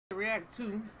react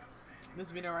to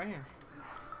this video right here.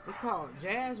 It's called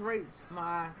Jazz Rates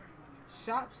My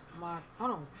Shops. Hold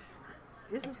on.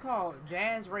 This is called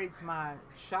Jazz Rates My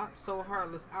Shop So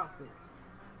Heartless Outfits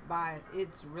by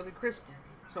Itsreallycystal.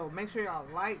 So make sure y'all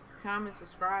like, comment,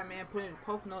 subscribe, man. Put in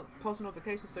post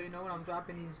notifications so you know when I'm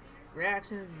dropping these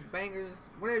reactions, these bangers,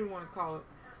 whatever you want to call it.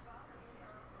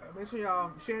 Make sure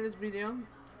y'all share this video.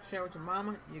 Share with your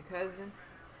mama, your cousin,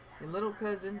 your little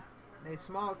cousin, a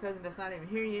small cousin that's not even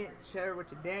here yet. Share it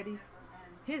with your daddy,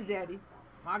 his daddy,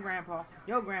 my grandpa,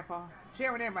 your grandpa.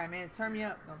 Share with everybody, man. Turn me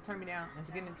up, don't turn me down. Let's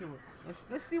get into it.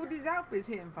 Let's see what these outfits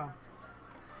hitting for.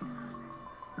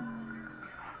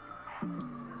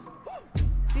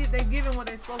 See if they giving what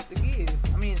they supposed to give.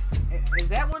 I mean, is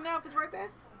that one of the outfits right there?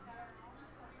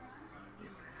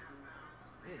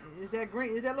 Is that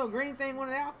green? Is that little green thing one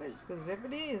of the outfits? Because if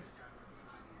it is,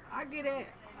 I get at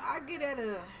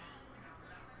a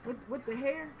with the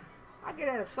hair, I get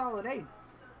at a solid 8.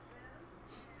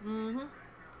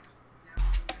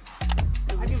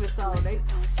 I give it a solid 8.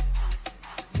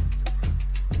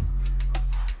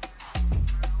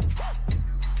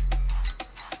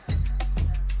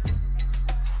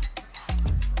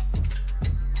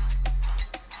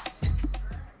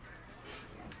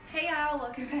 Hey y'all,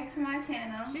 welcome back to my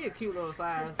channel. She a cute little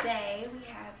size. Today we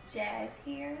have Jazz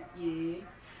here. Yeah.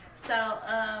 So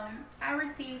I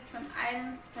received some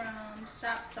items from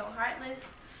Shopheartless.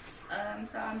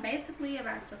 So I'm basically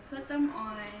about to put them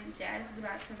on. Jazz is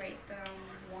about to rate them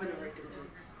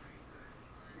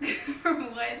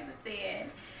from 1 to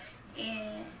 10.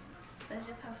 And let's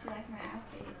just hope she likes my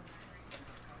outfit.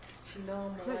 She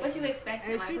know I'm What you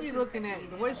expecting? And she be looking at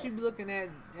the way she be looking at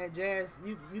Jazz.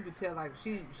 You could tell like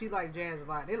she like Jazz a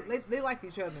lot. They like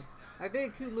each other. Like they a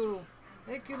cute little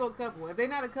couple. If they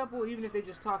not a couple, even if they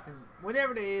just talking,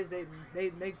 whatever they is,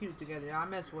 they cute together. I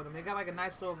mess with them. They got like a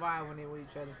nice little vibe when they with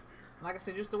each other. Like I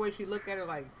said, just the way she look at her,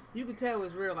 like you could tell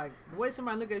it's real. Like the way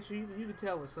somebody look at you, you could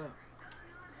tell what's up.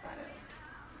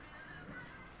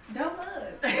 Don't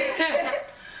look.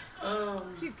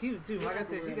 She cute too. Like I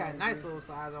said, she got a nice little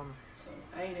size on her. So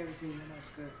I ain't never seen her in no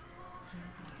skirt.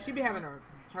 She be having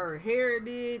her hair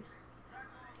did.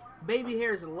 Baby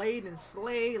hair is laid and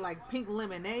slayed like pink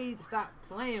lemonade. Stop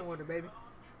playing with her, baby.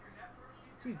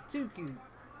 She too cute.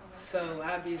 So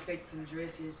I'll be expecting some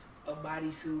dresses, a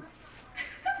bodysuit,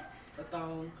 a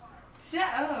thong,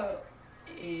 Shut up.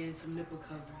 and some nipple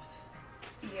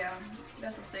covers. Yeah,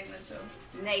 that's a signature.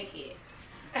 Naked.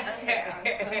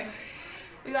 Okay,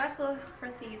 so we about to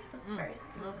proceed first.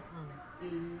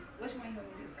 Which one you want me to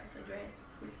do first? A dress,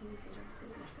 2 pieces, or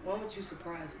 2? Why don't you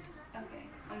surprise me? Okay,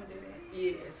 I'm gonna do that.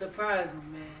 Yeah, surprise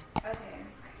me, man. Okay.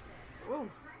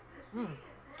 Ooh.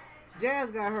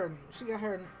 Jazz got her. She got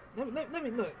her. Let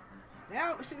me look.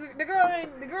 Now the girl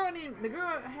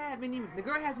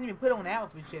hasn't even put on the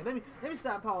outfit yet. Let me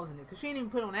stop pausing it because she ain't even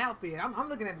put on the outfit. I'm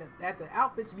looking at the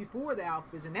outfits before the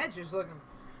outfits, and that's just looking.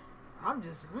 I'm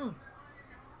just.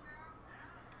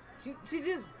 She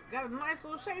just got a nice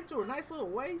little shape to her, nice little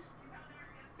waist,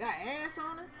 got ass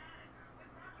on her.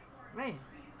 Man.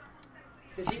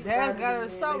 So she's Jazz got her a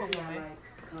solo, man.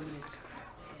 Like,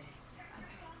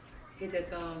 hit that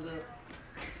thumbs up.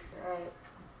 Right.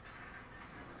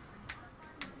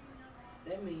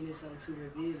 That means it's something too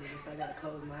revealing if I gotta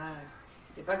close my eyes.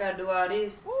 If I gotta do all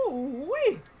this. Ooh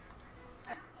wee.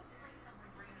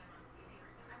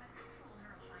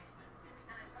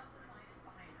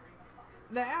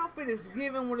 The outfit is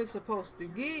giving what it's supposed to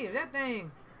give. That thing.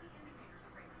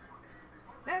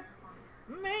 That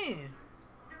man.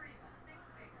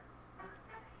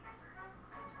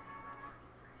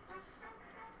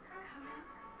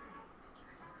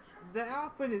 The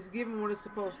outfit is giving what it's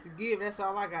supposed to give. That's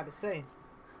all I got to say.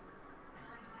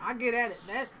 I get at it.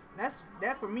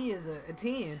 That for me is a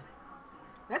 10.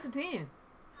 That's a 10.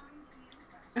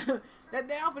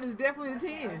 That outfit is definitely a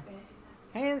 10.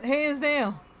 Hands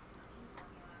down.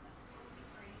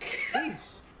 Sheesh.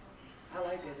 I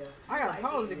like it though. I gotta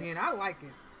pause it again. I like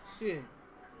it. Shit.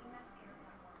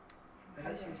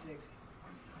 That shit sexy.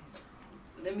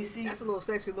 Let me see. That's a little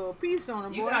sexy little piece on her,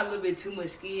 boy. You got a little bit too much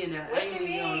skin now. What you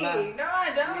mean? No,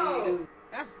 I don't. You do.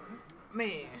 That's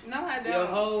man. No, I don't. Your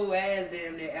whole ass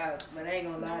damn near out. But I ain't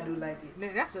gonna lie, I do like it.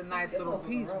 Man, that's a nice little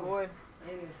piece, boy. I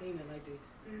ain't never seen it like this.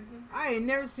 I ain't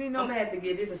never seen no. I'm gonna have to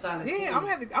get this a solid 10. Yeah, I'm gonna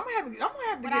have to What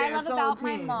get I it a love solid about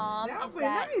 10. my mom That is outfit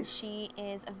that nice. she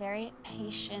is a very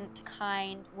patient,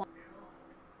 kind woman.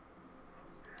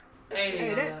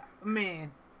 Hey, that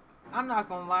man, I'm not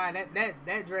gonna lie.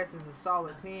 That dress is a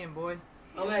solid 10, boy.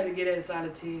 I'm gonna have to get it a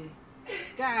solid 10.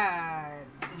 God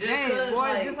Dang, boy,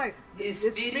 like, just like it's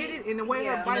it's fitted in the way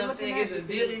Yeah. her body You know what I'm looking saying? at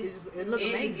It's revealing. it look and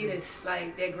amazing. it's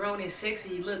like that grown and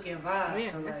sexy looking vibe.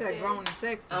 Yeah, so it's like, that grown and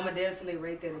sexy. I'ma definitely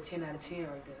rate that a 10 out of 10 right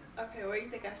there. Okay, where you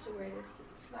think I should wear this?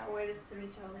 Should I wear this to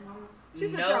meet y'all mama? She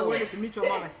said, No. "Should I wear this to meet your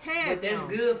mama?" Heck But that's no.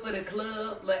 good for the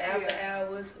club, little after Yeah.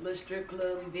 hours, little strip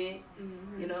club event.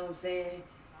 Mm-hmm. You know what I'm saying?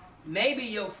 Maybe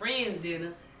your friends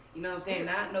dinner. You know what I'm saying?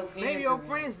 Not no parents. Maybe your around.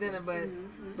 friends dinner, but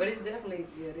But it's definitely,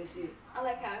 yeah, that's it. I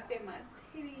like how I fit my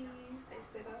titties. They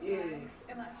sit up Yeah. nice.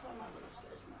 And I show my little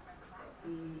stretch marks.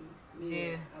 So, Yeah.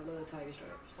 Yeah. I love tiger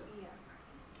stripes. So.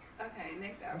 yeah. Okay,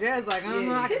 next outfit. Jazz like, I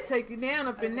Yeah. can take you down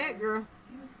up in that, girl.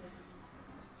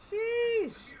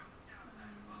 Sheesh.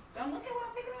 Don't look at what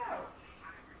I'm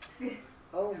picking out.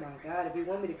 Oh my God, if you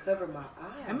want me to cover my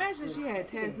eyes. Imagine if she had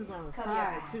tattoos on the Cover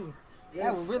side your eye. too. Yes,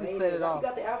 That would really baby. set it You off.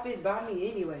 got the outfits by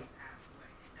me anyway.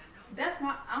 That's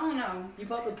my, I don't know. You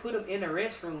supposed to put them in the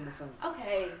restroom or something.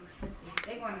 Okay.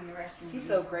 They going in the restroom. She's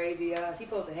so crazy, y'all. She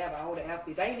supposed to have all the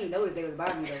outfits. I didn't even notice they was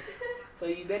by me though. So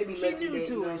you better be She lucky knew that, you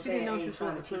to know what it. I'm She saying, didn't know I she ain't was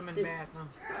supposed to trying put them in the cheat bathroom.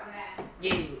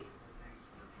 Yeah.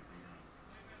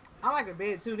 I like a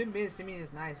bed too. Them beds to me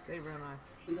is nice. They real nice.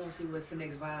 We gonna see what's the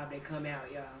next vibe that come out,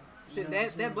 y'all. You Shit, know what I'm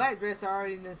that saying? black dress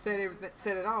already done set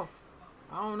it off.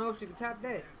 I don't know if she can top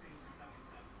that.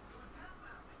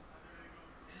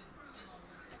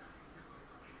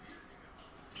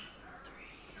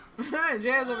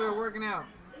 Jazz over there working out.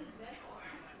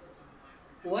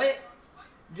 What?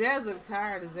 Jazz look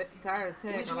tired as heck.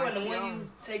 Which I one? like The she one on. you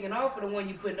taking off or the one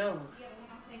you putting on?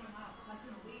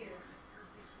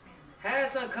 How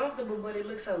it's uncomfortable, but it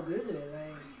looks so good.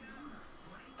 Like,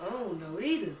 I don't know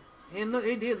either.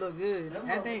 It did look good. Them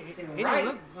I think motherfuckers seem it right. didn't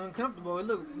look uncomfortable. It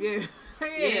looked yeah. Yeah.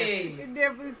 Yeah. It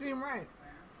definitely seemed right.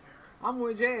 I'm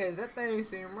with Jazz. That thing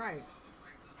seemed right.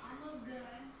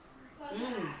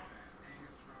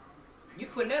 You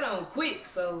putting that on quick,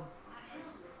 so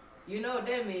you know what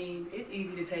that means. It's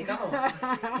easy to take off.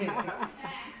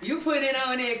 You put it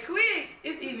on there quick,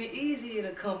 it's even easier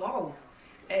to come off.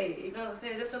 Hey, you know what I'm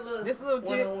saying? Just a little tip.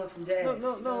 one-on-one from Jazz. No, You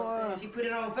know what I'm saying? She put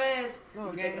it on fast,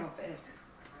 no, you take it gang. off faster.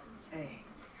 Hey,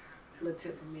 little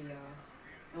tip from me, y'all.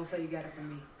 Don't say you got it from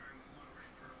me.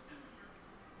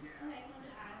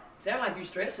 Sound like you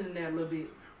stressing in there a little bit.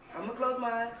 I'm gonna close my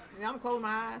eyes. Yeah, I'm closing my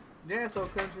eyes. Jazz so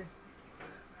country.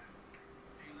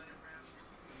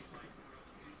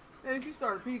 Hey, she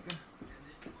started peeking.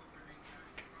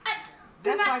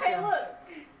 That's like a. look.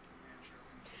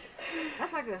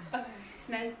 That's like a Okay,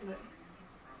 now you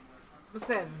look.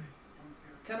 7.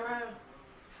 Turn around.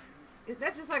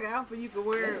 That's just like an outfit you could This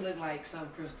wear. look like some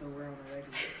crystal wear on the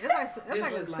regular. That's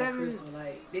like a looks like 7, crystal,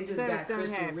 like, they just 7, got 7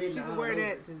 and a crystal half. written She could all wear over.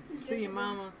 that to see your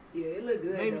mama. Yeah, it look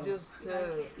good. Maybe though. just to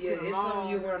Yeah, the it's mall, something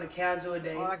you wear on a casual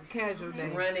day. or like a casual To day.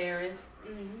 run errands.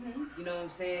 Mm-hmm. You know what I'm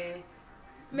saying?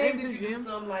 Maybe Maybe to you do gym.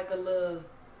 something like a little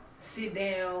sit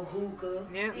down hookah,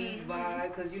 Yeah. eat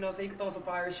vibe, cause you know, so you can throw some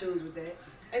fire shoes with that.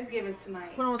 It's given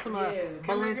tonight. Put on some Yeah,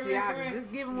 come here, Balenciagas.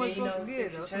 Just give them what it's Yeah, you supposed to know, give.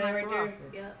 it's Though. It's your a nice chain little right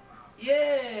outfit. Yep.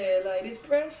 Yeah, like it's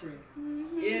pressure.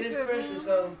 Mm-hmm. Yeah, She it's said, pressure.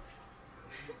 So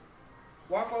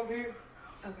walk over here.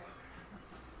 Okay.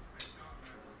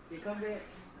 You come back.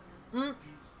 Mm,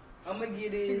 I'm gonna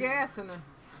get she it gassing her.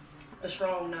 a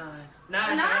strong 9.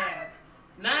 9.5.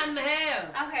 9.5.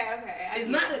 Okay. It's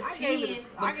not a 10 I gave it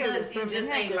a because it 7.5 just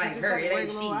ain't 'cause like it's just her. like a It ain't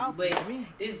regular cheap. outfit But to me.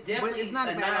 it's definitely it's not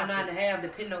a a bad 9.5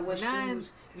 depending on what 9 shoes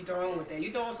you throw on with that.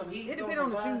 You throw on some heat. It you throw depends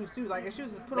on the some shoes too. Like if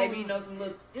shoes is put Maybe on, you know some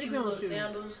little it cute depends on little the shoes.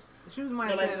 sandals. The shoes might You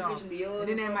know, set like it the off, Christian Dior's and then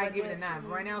and they stuff might like give it a that. 9. But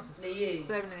right now it's a Yeah.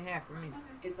 7.5 for me.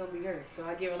 It's gonna be her. So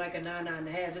I give her like a 9,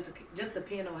 9.5. Just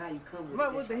depend on how you come with it.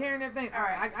 But with the hair and everything, all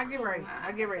right, I get ready.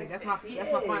 I get ready. That's my Yeah,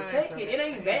 final take answer. it. It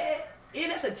ain't bad. Yeah,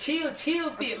 that's a chill fit.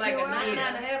 a Like chill a 9, outfit.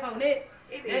 9.5 on that.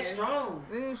 It That's is. strong.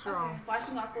 It is strong. Okay. Watch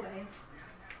me walk away.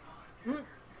 Mm.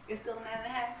 It's still a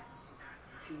 9.5.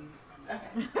 Tease.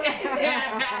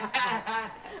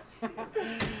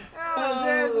 Oh,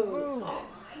 Jazz a fool.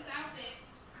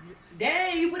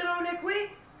 Dang, you put it on that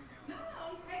quick?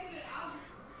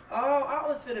 Oh, I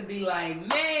was finna be like,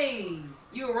 man,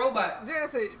 you a robot.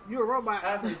 Jazz said you a robot.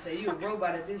 I was gonna say you a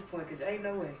robot at this point, cause ain't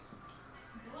no way.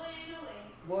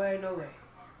 Boy, ain't no way.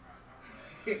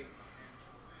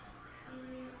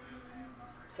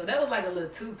 So that was like a little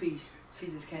 2-piece. She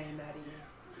just came out of here.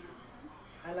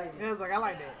 I like it. It was like I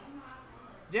like that.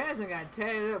 Jazz done got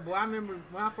tatted up, boy. I remember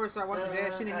when I first started watching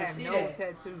Jazz, she didn't I have see no that.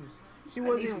 tattoos. She I need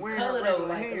wasn't some wearing her color though, regular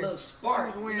like hair. a little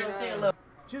spark. She was wearing you know what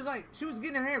I'm saying? she was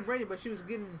getting her hair braided, but she was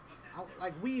getting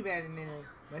like weave added in there.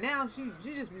 But now she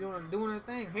just be doing her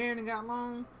thing. Hair and got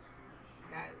long,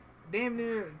 got damn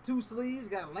near 2 sleeves,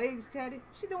 got legs tatted.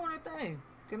 She doing her thing.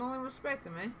 Can only respect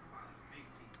her, man.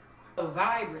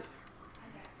 Vibrant.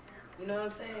 You know what I'm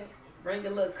saying? Bring a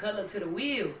little color to the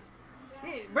wheel.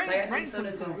 Yeah, bring Like, some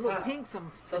little pink,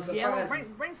 some yellow.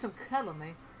 Bring some color,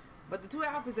 man. But the two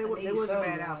outfits, they wasn't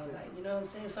bad outfits. Like, you know what I'm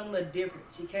saying? Something a little different.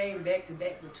 She came back to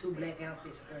back with 2 black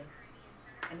outfits. But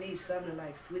I need something to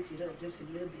like switch it up just a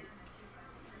little bit.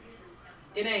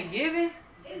 It ain't giving.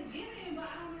 It's giving, but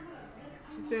I don't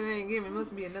know. She said it ain't giving. It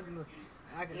must be another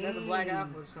black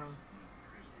outfit or something.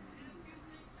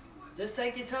 Just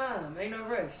take your time. Ain't no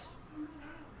rush.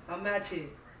 I'm at you.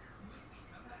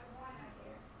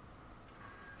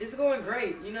 It's going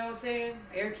great. You know what I'm saying?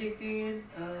 Air kicked in.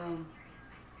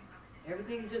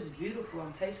 Everything is just beautiful.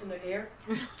 I'm tasting the air.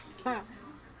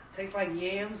 Tastes like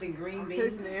yams and green beans.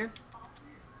 Tasting the air.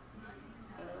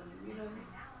 You know,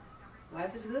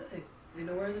 life is good. In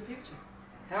the words of the future.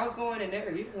 How's going in there?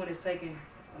 Even when it's taking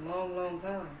a long, long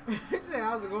time. He said,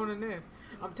 how's it going in there?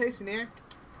 I'm tasting air.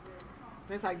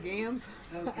 Tastes like yams.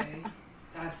 Okay.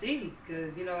 I see.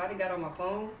 Because, you know, I done got on my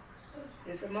phone.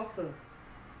 It's a most of.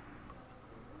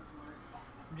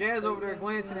 Jazz over there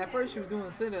glancing. At first she was doing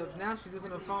sit-ups. Now she's just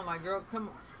on her phone like, girl, come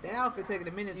on. The outfit taking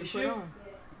a minute to put on.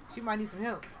 She might need some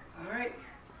help. All right.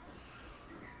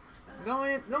 Go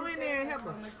in there and help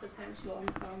her. So much potential. I'm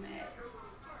so mad.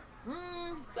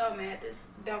 So mad. This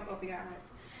don't open your eyes.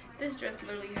 This dress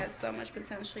literally has so much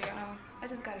potential, y'all. I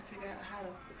just gotta figure out how to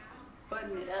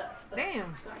button it up.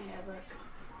 Damn. Yeah, look.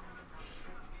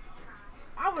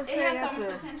 I would say It has that's so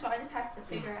much potential. I just have to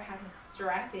figure out how to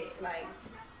strap it. Like,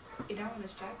 it don't want to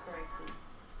strap correctly.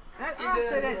 I'd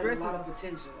say that dress a lot of is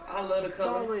potential. I love the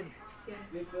color. solid. Yeah.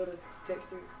 You feel the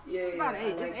texture? Yeah. It's about 8. I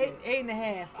like It's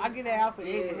 8.5. I get that outfit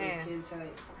 8.5. Skin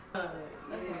tight.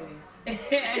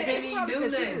 It's probably do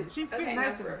because she fit Okay,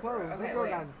 nice now in the for- clothes. okay, That girl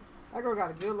wait.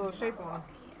 got a good little shape on her.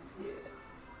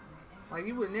 Like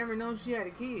you would never know she had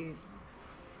a kid.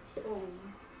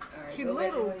 Right, She go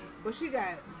back little, away. but she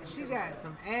got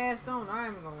some ass on. I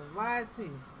ain't gonna lie to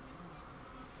you.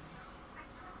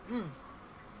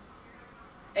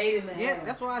 8.5. Yeah,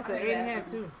 that's why I said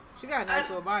 8.5 too. She got a nice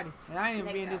little body, and I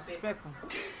ain't being disrespectful.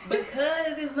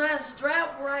 Because it's not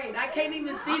strapped right. I can't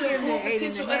even see the giving full it 8.5.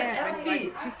 potential of the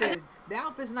outfit. Like she said, the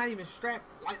outfit's not even strapped.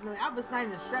 Like the outfit's not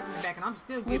even strapped in the back, and I'm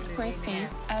still giving it 8.5. Squarespace,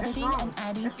 That's editing wrong. and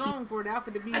adding That's wrong for the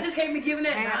outfit to be. I just can't be giving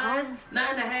that half 9s, on.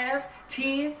 9.5s,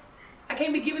 10s. I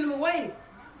can't be giving them away.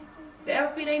 The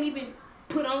outfit ain't even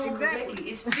put on correctly.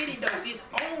 It's fitted though. It's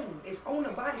on the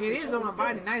body. It is on the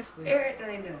body nicely.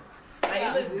 Everything done. Like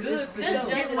it looks good for just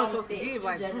sure. get what's supposed to give.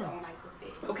 Like,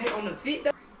 Okay, on the fit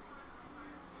though.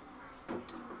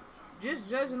 just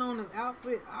judging on the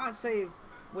outfit, I say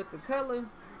with the color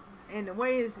and the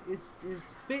way it's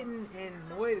fitting and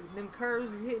the way them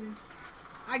curves is hitting,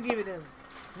 I give it a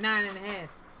 9.5.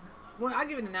 Well, I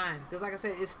give it a 9 because, like I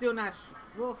said, it's still not.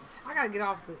 Well, I gotta get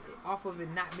off of it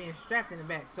not being strapped in the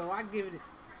back, so I give it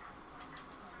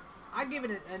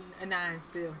a 9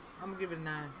 still. I'm gonna give it a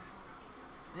 9,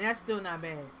 and that's still not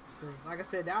bad because, like I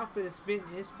said, the outfit is fitting.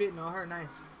 It's fitting on her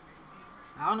nice.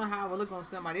 I don't know how it would look on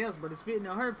somebody else, but it's fitting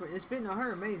on her. It's fitting on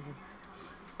her amazing.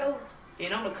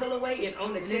 And on the colorway and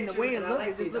on the texture, then the way it look,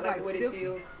 it just look like the way silky. they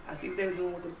feel. I see what they were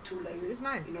doing with the 2 layers. It's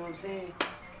nice. You know what I'm saying?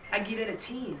 I give it a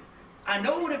 10. I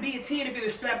know it would be a 10 if it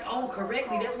was strapped on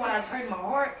correctly. That's why I trained my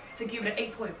heart to give it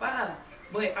an 8.5.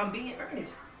 But I'm being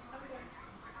earnest.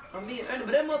 But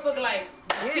that motherfucker like,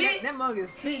 Yeah, that mug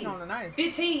is fitting on the nice.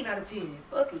 15 out of 10.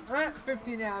 Fuck it.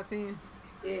 15 out of 10.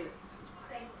 Yeah.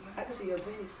 I can see your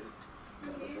finish too.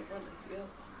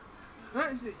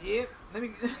 Yep. Let me.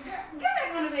 Get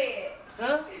back on the bed.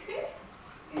 Huh?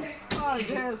 Oh,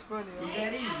 that's funny. Is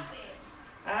that easy?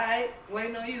 Alright,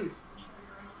 waiting on you.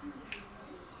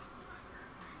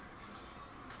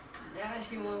 Now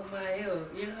she want my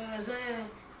help. You know what I'm saying?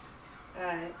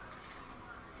 Alright.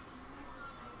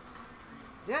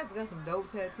 Jazz got some dope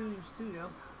tattoos too, yo.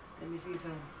 Let me see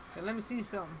something. Hey, let me see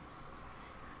something.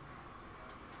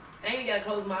 I ain't gotta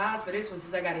close my eyes for this one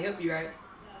since I gotta help you, right?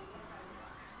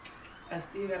 I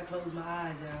still gotta close my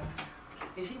eyes, y'all.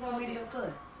 And she want me to help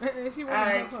her. She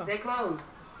Alright, they closed.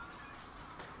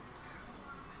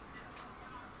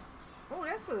 Oh,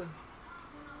 that's a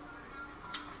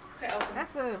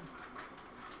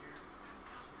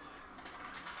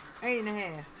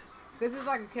 8.5. Cause it's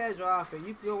like a casual outfit.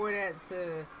 You could go wear that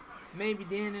to maybe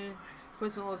dinner,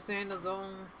 put some little sandals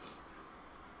on,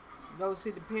 go see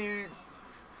the parents.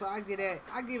 So I give it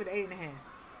an 8.5.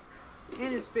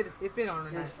 And it fit on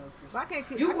her nice. But I can't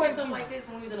keep. You wore something like this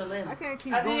when we was in Atlanta. I can't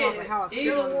keep going off of how it's you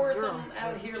still on wore this girl. something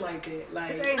out here like that. Like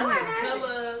It's the 8.5.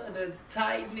 color, the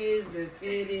tightness, the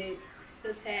fitted,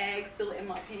 The tag still in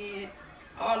my pants.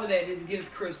 all of that just gives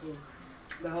Crystal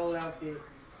the whole outfit.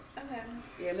 Okay.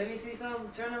 Yeah, let me see something.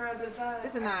 Turn around to the side.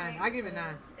 It's a 9. I give it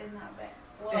 9. It's not bad.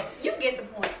 Well, you get the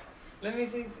point. Let me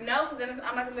see. No, because then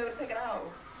I'm not going to be able to take it off.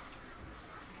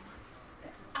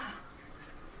 Ah.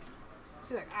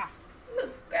 She's like, ah. You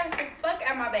scratch the fuck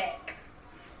out my back.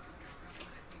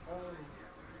 Oh.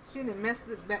 She done messed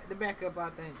the back up, I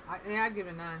think. I give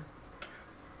it 9.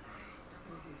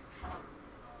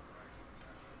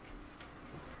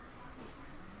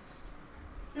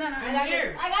 No, I Come got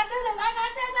here. this. I got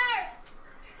this.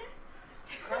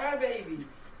 Cry baby.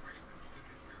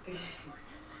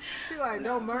 She like,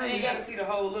 don't burn You me. ain't got to see the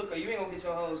whole look or you ain't going to get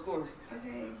your whole score.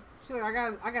 Okay. She like,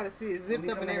 I gotta see it zipped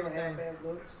up and everything. Okay.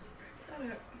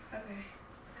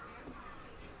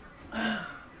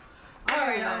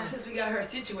 Alright, y'all, since we got her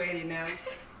situated now,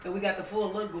 so we got the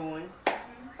full look going.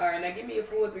 Alright, now give me a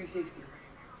full 360.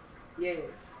 Yes.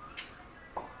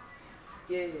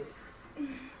 Yes.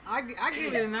 I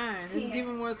give it a 9. It's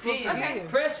giving what it's supposed 10. to Okay. give.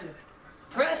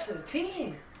 Pressure.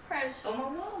 10. Pressure. Oh, my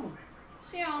mama.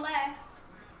 She don't laugh.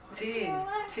 10.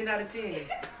 10 out of 10.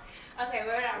 Okay,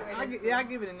 we're not ready. I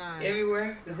give it a 9.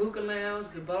 Everywhere. The hookah lounge,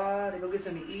 the bar, they go get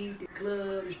something to eat, the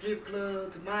club, the strip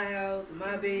club, to my house, to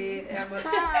my bed, at my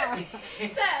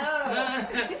Shut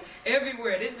up.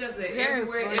 everywhere. This is just an Yeah, it's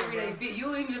everywhere, funny, everyday bro. fit.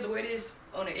 You even just wear this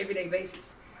on an everyday basis.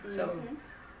 So,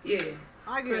 yeah.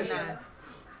 I give it a Pressure. 9.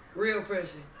 Real pressure.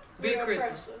 Big Real crystal.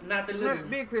 pressure. Not the little one.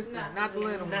 Big Kristen, not the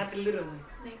little one. Not the little one.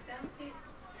 Next outfit.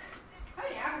 Oh,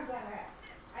 yeah, I forgot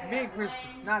that. Big Kristen,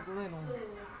 not the little one.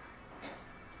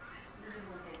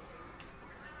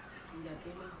 You got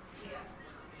three more?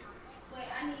 Yeah. Wait,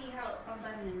 I need help. I'm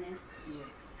buttoning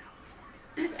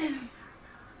this. Yeah.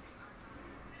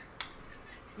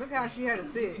 Look how she had to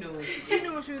sit. You know what She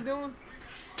knew what she was doing.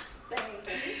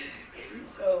 you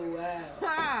so wild.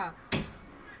 Ha!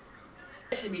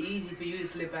 That should be easy for you to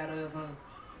slip out of, huh?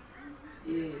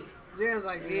 Yeah. Jazz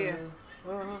like, yeah.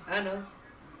 Uh-huh. Uh-huh. I know.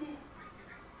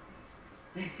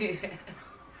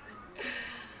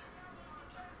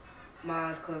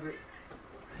 Mine's covered.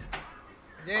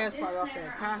 Jazz probably off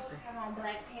that Casa. I'm on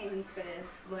black panties for this,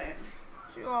 but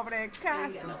She over that I ain't got no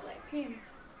Casa. black panties.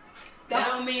 That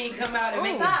don't mean come out and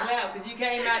make me Ooh. clap, because you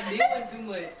came out doing too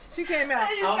much. She came out.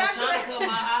 I was trying to cut my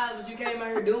eyes, but you came out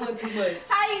here doing too much.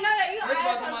 How you know that? You First of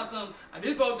all, talking ass- about something, I'm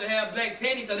just supposed to have black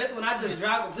panties, so that's when I just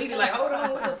dropped completely. Like, hold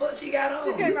on, what the fuck she got on?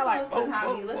 She came out like, supposed to oh, not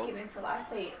oh, be looking until I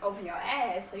say open your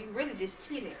ass, so you really just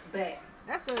cheated. But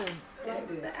That's a that's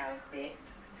the outfit.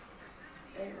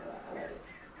 I like it.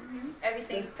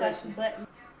 Everything's That's touch button.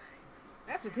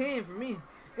 that's a 10 for me.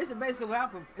 It's a basic little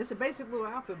outfit. It's a basic little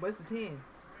outfit, but it's a 10.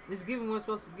 It's giving what it's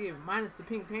supposed to give, minus the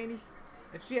pink panties.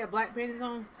 If she had black panties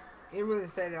on, it really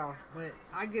set it off. But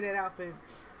I get that outfit.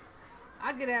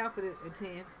 I get that outfit at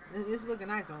 10. It's looking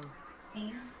nice on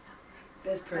her.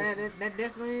 That's pressure. That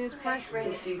definitely is pressure.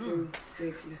 It's see-through,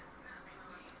 sexy.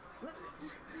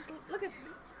 Just look at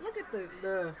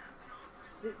the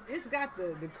it's got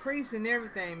the crease and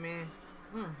everything, man.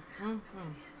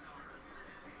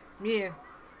 Yeah,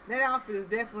 that outfit is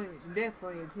definitely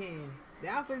a 10. The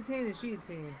outfit is 10 and she a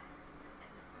 10.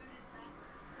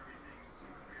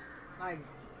 Like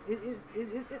it's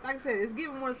like I said, it's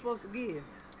giving what it's supposed to give.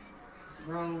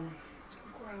 Grown.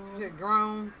 It's a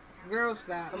grown girl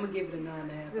style. I'm gonna give it a 9.5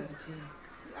 out of 10.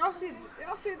 I'll see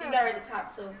You that. got her at the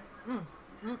top too. I'm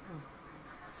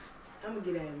gonna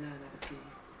give that a 9 out of 10.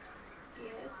 Yeah,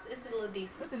 it's a little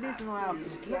decent. It's a decent top. little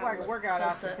outfit. Look like a workout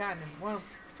outfit, kind of. Well,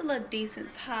 It's a little decent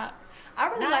top. I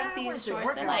really Nah, like I these went to shorts. They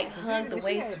workout like because hug she the had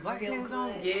waist black real pants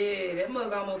on. good. Yeah, that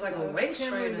mug almost like a waist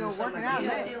Can't really trainer go or something working like out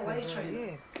that. that. Yeah, waist trainer.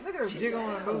 Yeah. Look at her jiggle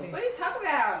on her booty. What are you talking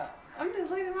about? I'm just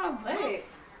looking at my butt.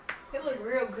 It look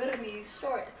real good in these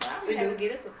shorts. So I'm They gonna have do. to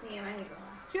get us a 10. I ain't gonna lie.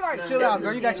 She like, No, chill out,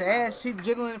 girl. definitely You got your can't. ass cheek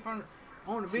jiggling in front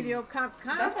on the video. Calm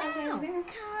Don't down. try to change Calm them.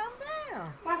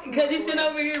 down. Because you sitting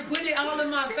over here putting it all in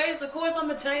my face, of course I'm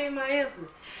gonna change my answer.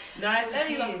 No, it's Let a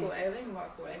me walk 10. away. Let me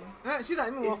walk away. She's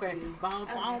like, let me walk It's in. 10. Boom,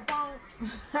 boom,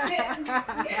 boom.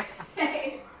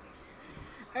 Hey.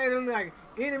 Hey, them like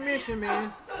intermission,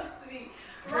 man.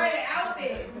 Right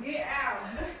outfit. Get out.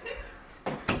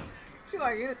 She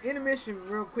like intermission,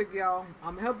 real quick, y'all.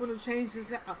 I'm helping her change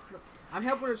this. I'm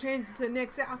helping her change it to the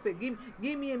next outfit. Give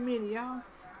me a minute, y'all.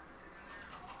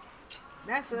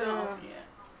 That's Alright.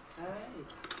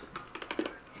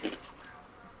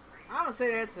 I'm gonna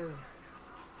say that's a.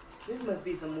 This must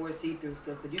be some more see-through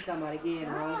stuff, but you talking about again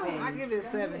the wrong pants. I give it a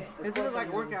 7. It looks like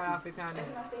a workout outfit, kind of.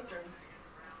 That's my favorite.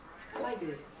 I like that.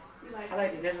 You like I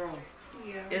like it. That's wrong.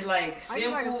 Yeah. It's like I give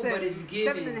simple, like a 7. but it's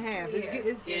giving. 7.5.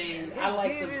 It's And I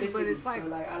like giving, simplicity. but it's like, so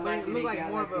like I but like it when look they like got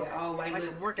more like of that all white like a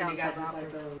look, workout and they got type just like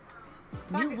outfit.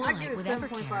 So New wool I get light a with 7.5.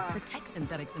 Evercare protects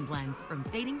synthetics and blends from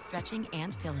fading, stretching,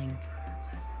 and pilling.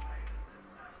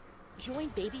 Join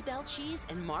Baby Bell Cheese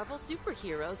and Marvel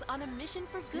superheroes on a mission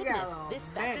for She got goodness a this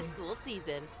baddie. back-to-school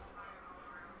season.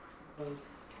 Those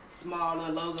small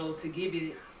little logos to give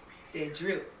it that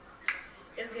drip.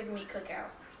 It's giving me cookout.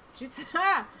 She said,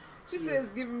 she says,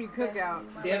 giving me cookout.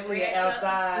 Definitely an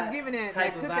outside It's giving that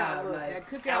type that of cookout vibe. look. Like That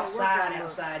cookout outside, workout look.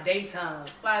 outside, daytime.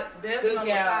 Like this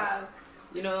number Cookout. 5.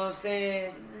 You know what I'm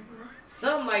saying?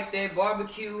 Something like that.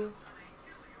 Barbecue.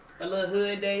 A little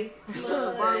hood day. You know what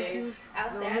I'm saying? Barbecue.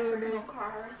 Outside Little for hood no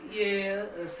cars.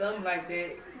 Yeah, or something like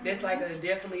that. That's like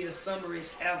definitely a summerish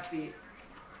outfit.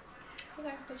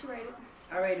 Okay, what you rated?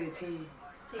 I rated a 10.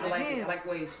 I A like 10. it. I like the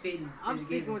way it's fitting. I'm It's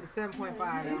sticking giving. with the 7.5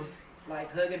 though. It's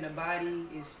like hugging the body.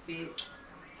 It's fit.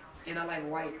 And I like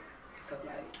white. So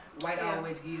like white Yeah.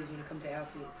 always gives when it comes to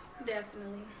outfits.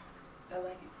 Definitely. I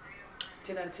like it.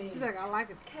 10 out of 10. She's like, I like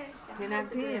it. Okay. 10 out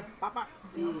of 10. Pop, pop.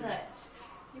 No touch.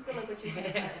 You can look what you can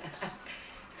touch.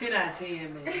 10 out of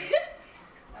 10, man. Okay.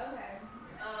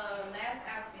 Last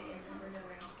outfit is we're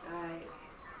doing. Alright.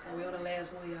 So we on the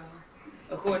last one, y'all.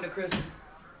 According to Crystal.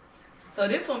 So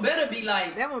this one better be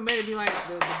like, That one better be like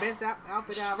the best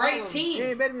outfit out of all Straight of them. 10. Yeah,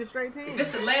 it better be a straight 10. if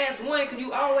it's the last one, cause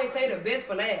you always say the best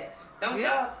for last. Don't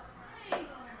Yeah. y'all?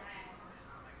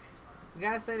 You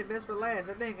gotta say the best for last.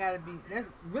 I think that's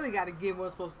really gotta give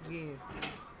what's supposed to give.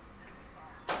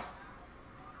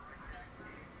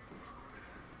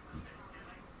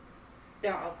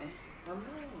 They're open.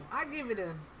 I give it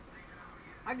a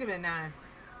 9.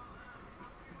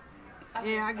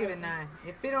 Yeah, I give it a 9.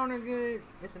 It fit on her good.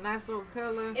 It's a nice little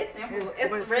color. It's simple.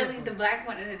 but It's really simple. the black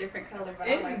one in a different color, but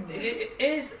I like this.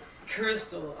 It's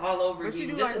Crystal all over But she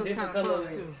again. do Just like a those kind different of clothes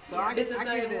colorway. too. So Yeah. It's the I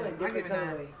same give it one, I give different it a 9.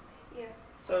 colorway. Yeah.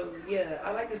 So yeah,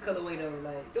 I like this colorway though.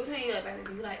 Like Which one you like better?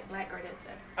 Do you like black or this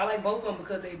better? I like both of them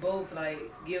because they both like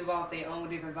give off their own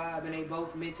different vibe, and they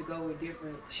both meant to go with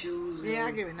different shoes. Yeah, I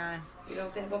and, give it 9. You know what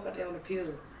I'm saying? Both got their own appeal.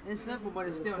 It's simple, but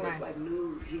it's still Of course, nice. Like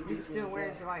nude, hit You different. still than wear it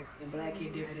black. to like And black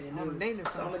hit different than on a nude. date or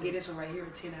So I'm gonna something. get this one right here a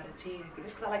 10 out of 10.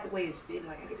 Just cause I like the way it's fitting.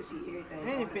 Like I get to see everything.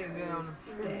 And it fit good on them.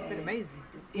 It fit amazing.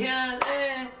 Yeah,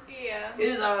 Yeah. it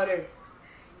is all there.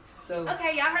 So.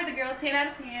 Okay, y'all heard the girl. 10 out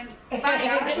of 10. Bye,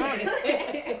 y'all.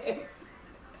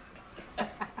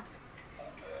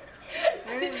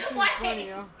 That ain't too Wait. funny,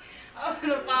 yo. Open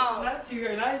the phone. Not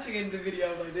you, not you in the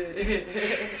video like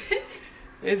that.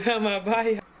 It's on my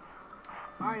body.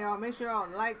 Alright, y'all. Make sure y'all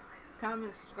like,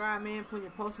 comment, subscribe, man. Put your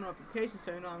post notifications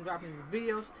so you know I'm dropping these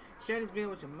videos. Share this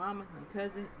video with your mama, your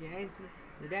cousin, your auntie,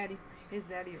 your daddy, his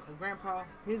daddy, or grandpa,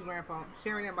 his grandpa.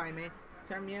 Share with everybody, man.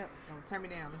 Turn me up. Don't turn me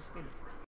down. Let's get it.